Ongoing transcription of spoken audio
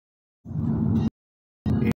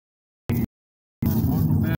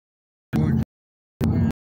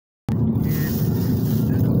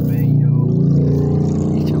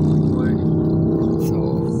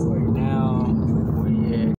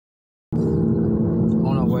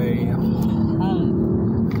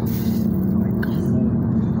home. Like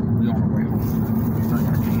home. We on the way home. Not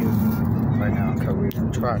out here right now because we're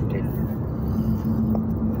contracted.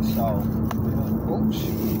 So, oops,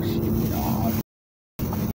 shit, y'all.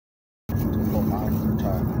 For my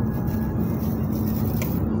time.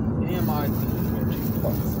 Am I too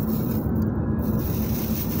close?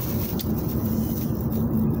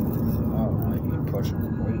 Oh, you pushing the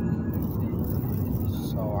weight.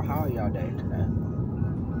 So, how are y'all day today?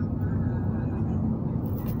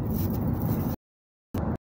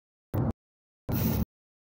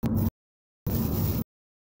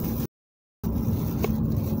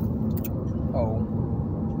 Oh,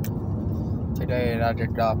 today I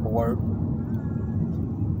just got off for work.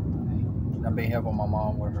 I've been helping my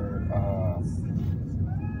mom with her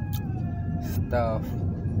stuff.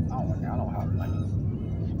 I don't have money.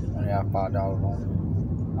 I only have $5 on.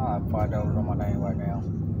 I have $5 on my name right now.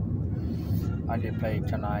 I just paid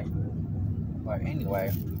tonight. But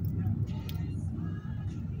anyway,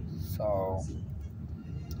 so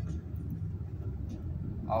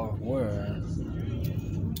I was worried.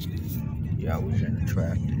 Yeah, I was in the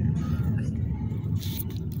traffic.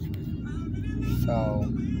 So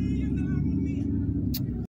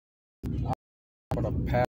for the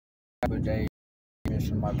past couple of days,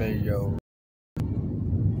 missing my video.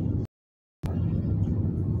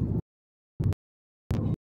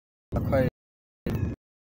 Okay,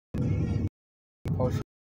 supposed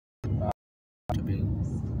to be.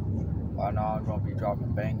 I know I'm gonna be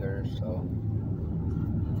dropping bangers, so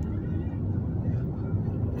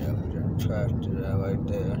yeah, we're in the traffic that right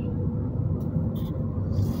there.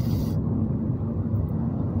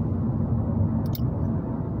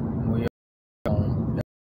 We on.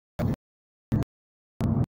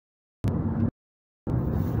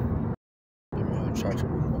 Try to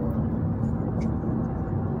record.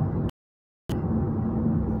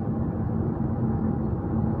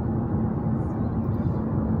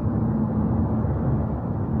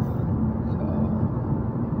 So,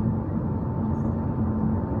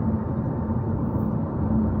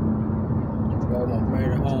 I almost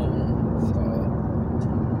made it home. So,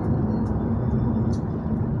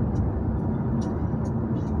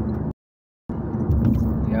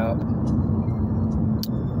 yep.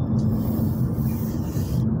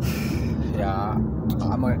 Yeah,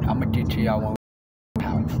 I'm gonna get to y'all one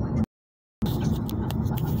house.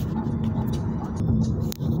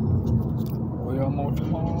 We almost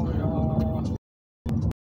home, y'all.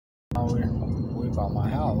 We by my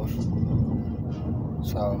house.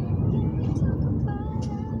 So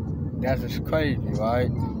that's just crazy,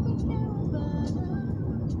 right?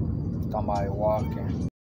 Somebody walking.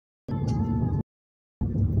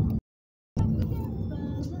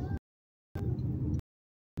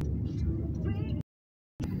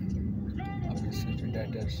 Let me see that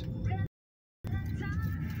this.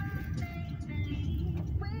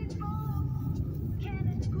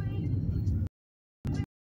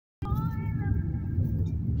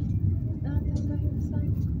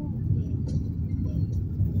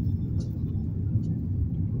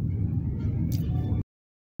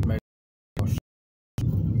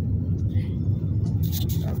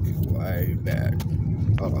 I'll be way back.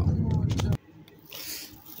 Hold on.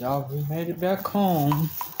 Y'all, we made it back home.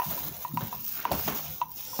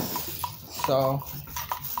 So,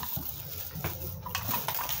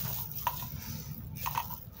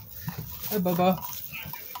 hey, Bubba.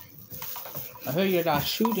 I heard you got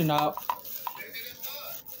shooting up.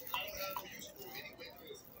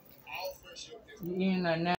 You eating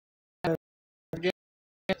that now?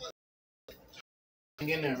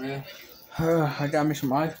 In there, man. I got me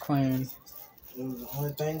some ice cream. It was the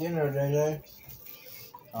only thing in there today.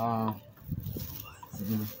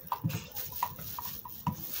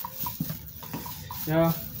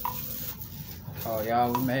 Yeah. Oh,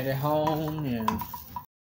 y'all, we made it home, and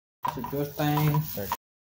it's a good thing.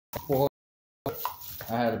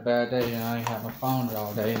 I had a bad day, and I ain't had my phone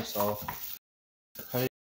all day, so.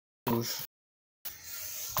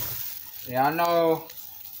 Yeah, I know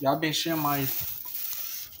y'all been seeing my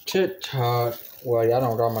TikTok. Well, y'all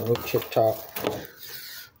don't got my new TikTok.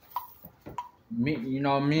 Me,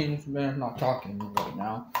 man's not talking to me right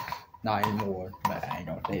now. Not anymore, but I ain't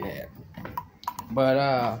gonna say that. But,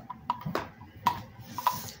 I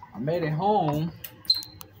made it home.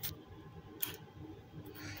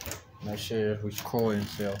 Let's see if we scroll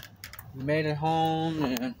himself. We made it home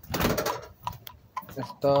and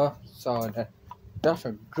stuff, so that's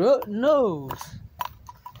a good news.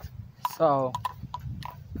 So,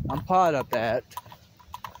 I'm part of that.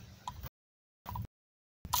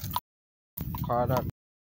 Part of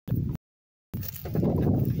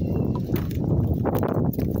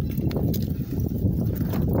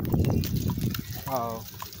Now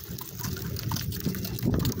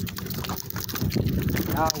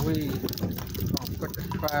we gonna put the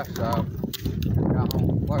trash up down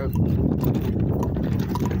work.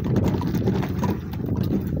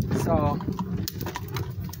 So I'm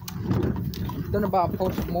thinking about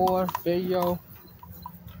posting more video.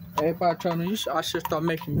 Everybody told me I should start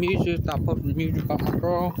making music, start posting music about my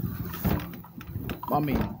girl. I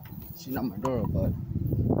mean, she's not my girl,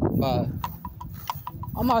 but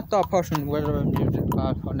I might start posting regular music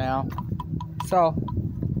for now. So,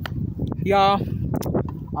 y'all,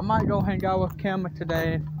 I might go hang out with Camera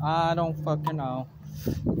today. I don't fucking know.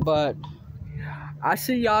 But I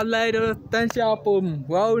see y'all later. Thanks y'all for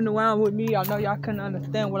rolling around with me. I know y'all couldn't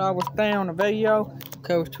understand what I was saying on the video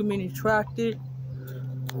because it was too many tractors.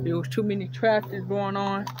 There was too many tractors going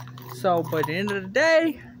on. So, but at the end of the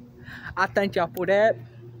day, I thank y'all for that.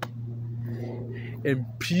 And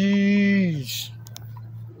peace.